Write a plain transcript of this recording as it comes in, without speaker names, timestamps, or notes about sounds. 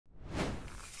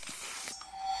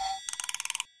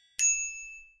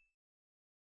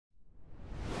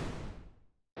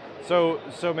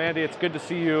So Mandy, it's good to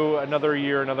see you. Another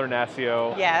year, another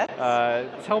NASCIO. Yes.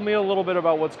 Tell me a little bit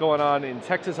about what's going on in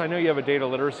Texas. I know you have a data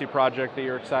literacy project that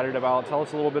you're excited about. Tell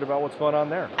us a little bit about what's going on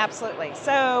there. Absolutely.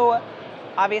 So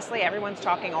obviously everyone's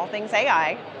talking all things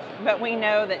AI, but we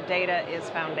know that data is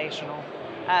foundational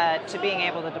to being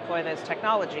able to deploy those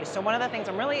technologies. So one of the things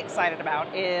I'm really excited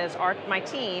about is my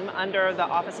team under the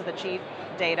Office of the Chief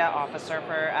Data Officer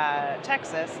for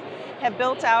Texas have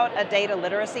built out a data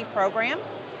literacy program.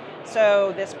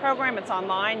 So this program, it's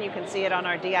online. You can see it on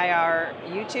our DIR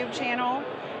YouTube channel.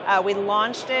 We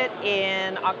launched it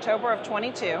in October of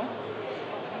 22,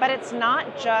 but it's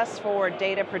not just for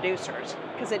data producers,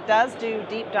 because it does do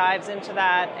deep dives into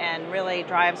that and really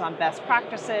drives on best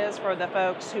practices for the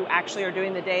folks who actually are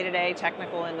doing the day-to-day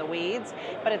technical in the weeds,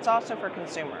 but it's also for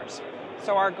consumers.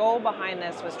 So our goal behind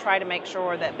this was try to make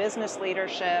sure that business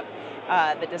leadership,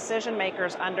 the decision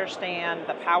makers understand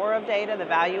the power of data, the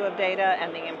value of data,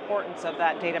 and the importance of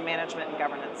that data management and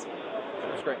governance.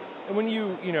 That's great. And when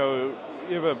you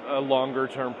have a longer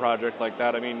term project like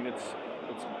that, I mean, it's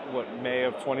what, May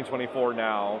of 2024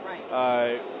 now.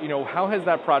 Right. How has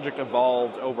that project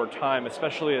evolved over time,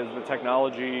 especially as the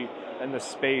technology and the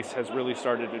space has really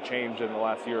started to change in the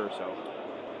last year or so?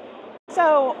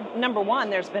 So, number one,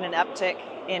 there's been an uptick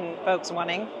in folks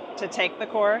wanting to take the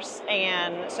course,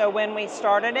 and so when we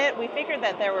started it, we figured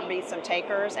that there would be some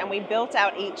takers, and we built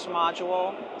out each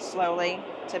module slowly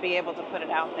to be able to put it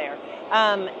out there.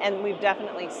 And we've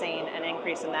definitely seen an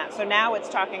increase in that. So now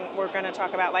we're going to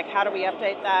talk about, like, how do we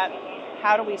update that?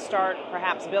 How do we start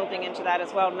perhaps building into that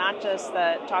as well, not just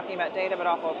talking about data, but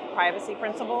also privacy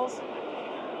principles,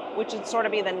 which would sort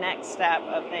of be the next step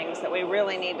of things that we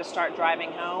really need to start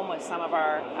driving home with some of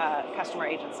our customer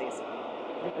agencies.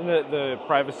 And the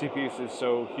privacy piece is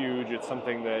so huge. It's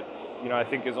something that I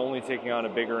think is only taking on a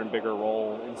bigger and bigger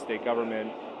role in state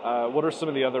government. What are some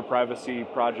of the other privacy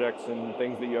projects and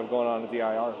things that you have going on at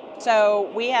DIR?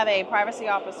 So we have a privacy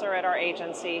officer at our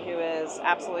agency who is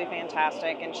absolutely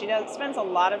fantastic, and she spends a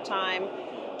lot of time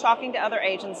talking to other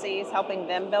agencies, helping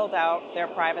them build out their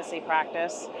privacy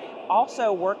practice,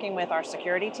 also working with our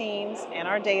security teams and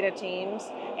our data teams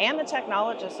and the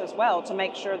technologists as well to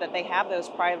make sure that they have those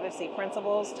privacy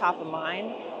principles top of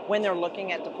mind when they're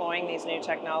looking at deploying these new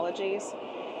technologies.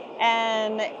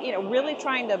 And really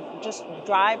trying to just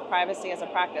drive privacy as a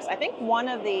practice. I think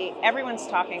everyone's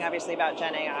talking obviously about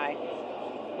Gen AI,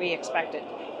 we expect it.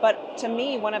 But to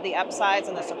me, one of the upsides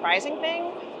and the surprising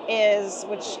thing is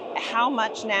how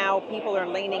much now people are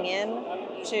leaning in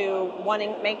to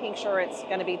making sure it's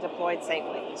going to be deployed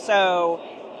safely. So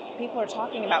people are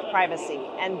talking about privacy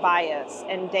and bias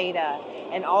and data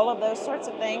and all of those sorts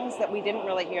of things that we didn't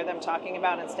really hear them talking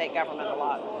about in state government a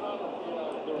lot.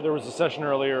 There was a session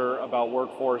earlier about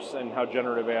workforce and how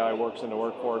generative AI works in the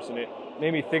workforce, and it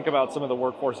made me think about some of the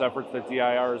workforce efforts that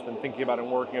DIR has been thinking about and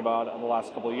working about in the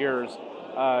last couple of years.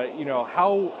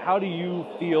 How do you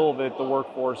feel that the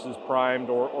workforce is primed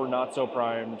or not so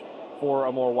primed for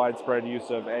a more widespread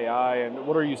use of AI, and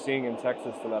what are you seeing in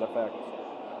Texas to that effect?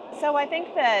 So I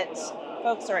think that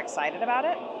folks are excited about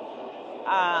it,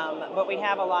 but we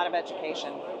have a lot of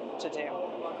education to do.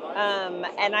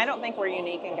 And I don't think we're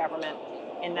unique in government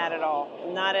in that at all,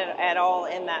 not at all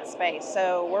in that space.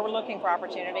 So we're looking for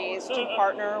opportunities to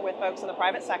partner with folks in the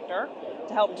private sector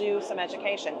to help do some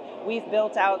education. We've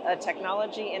built out a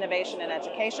technology, innovation, and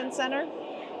education center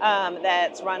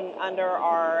that's run under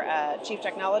our Chief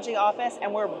Technology Office,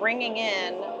 and we're bringing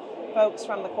in folks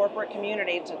from the corporate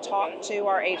community to talk to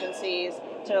our agencies,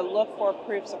 to look for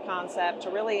proofs of concept, to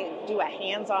really do a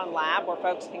hands-on lab where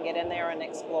folks can get in there and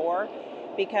explore,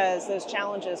 because those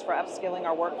challenges for upskilling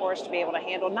our workforce to be able to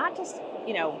handle not just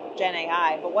Gen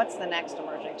AI, but what's the next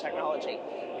emerging technology,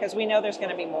 because we know there's going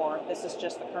to be more. This is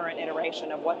just the current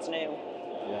iteration of what's new.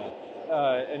 Yeah,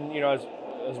 and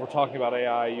as we're talking about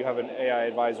AI, you have an AI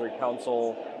advisory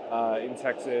council in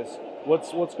Texas.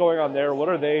 What's going on there? What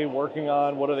are they working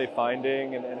on? What are they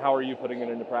finding? And how are you putting it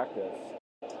into practice?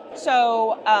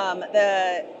 So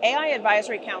the AI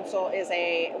Advisory Council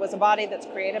was a body that's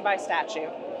created by statute.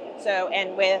 So,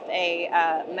 and with a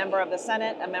member of the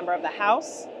Senate, a member of the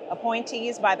House,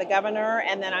 appointees by the governor,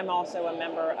 and then I'm also a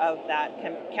member of that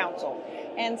council.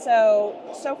 And so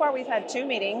far we've had 2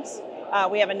 meetings.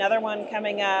 We have another one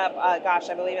coming up, I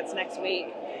believe it's next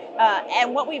week.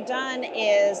 And what we've done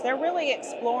is they're really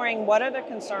exploring what are the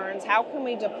concerns, how can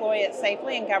we deploy it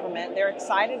safely in government. They're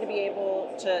excited to be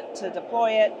able to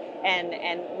deploy it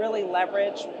and really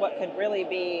leverage what could really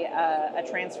be a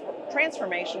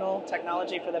transformational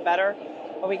technology for the better.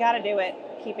 But we got to do it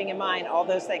keeping in mind all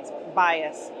those things: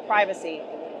 bias, privacy,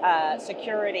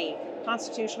 security,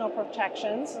 constitutional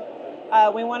protections,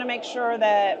 We want to make sure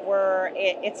that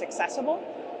it's accessible,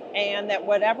 and that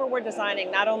whatever we're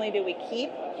designing, not only do we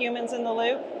keep humans in the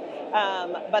loop,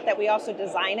 but that we also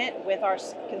design it with our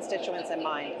constituents in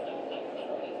mind.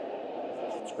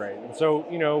 That's great. And so,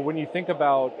 when you think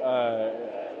about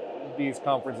these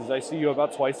conferences, I see you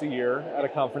about twice a year at a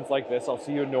conference like this. I'll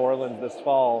see you in New Orleans this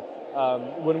fall.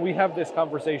 When we have this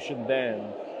conversation then,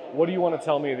 what do you want to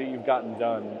tell me that you've gotten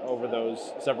done over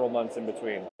those several months in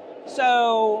between?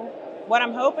 So what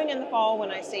I'm hoping in the fall when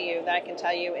I see you that I can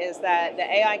tell you is that the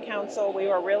AI Council, we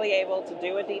were really able to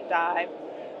do a deep dive.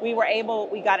 We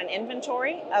got an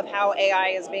inventory of how AI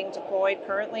is being deployed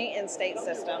currently in state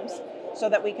systems so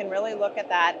that we can really look at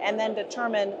that and then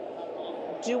determine,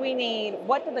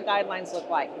 what do the guidelines look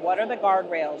like? What are the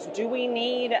guardrails? Do we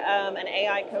need an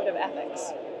AI code of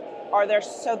ethics?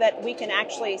 So that we can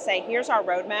actually say, here's our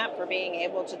roadmap for being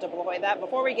able to deploy that.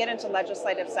 Before we get into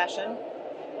legislative session,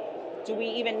 do we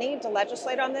even need to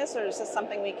legislate on this, or is this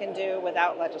something we can do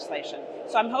without legislation?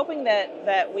 So I'm hoping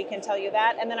that we can tell you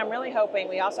that. And then I'm really hoping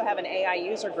we also have an AI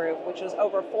user group, which is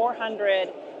over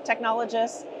 400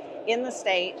 technologists in the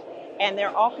state, and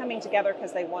they're all coming together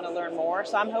because they want to learn more.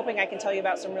 So I'm hoping I can tell you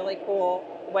about some really cool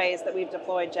ways that we've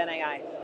deployed Gen AI.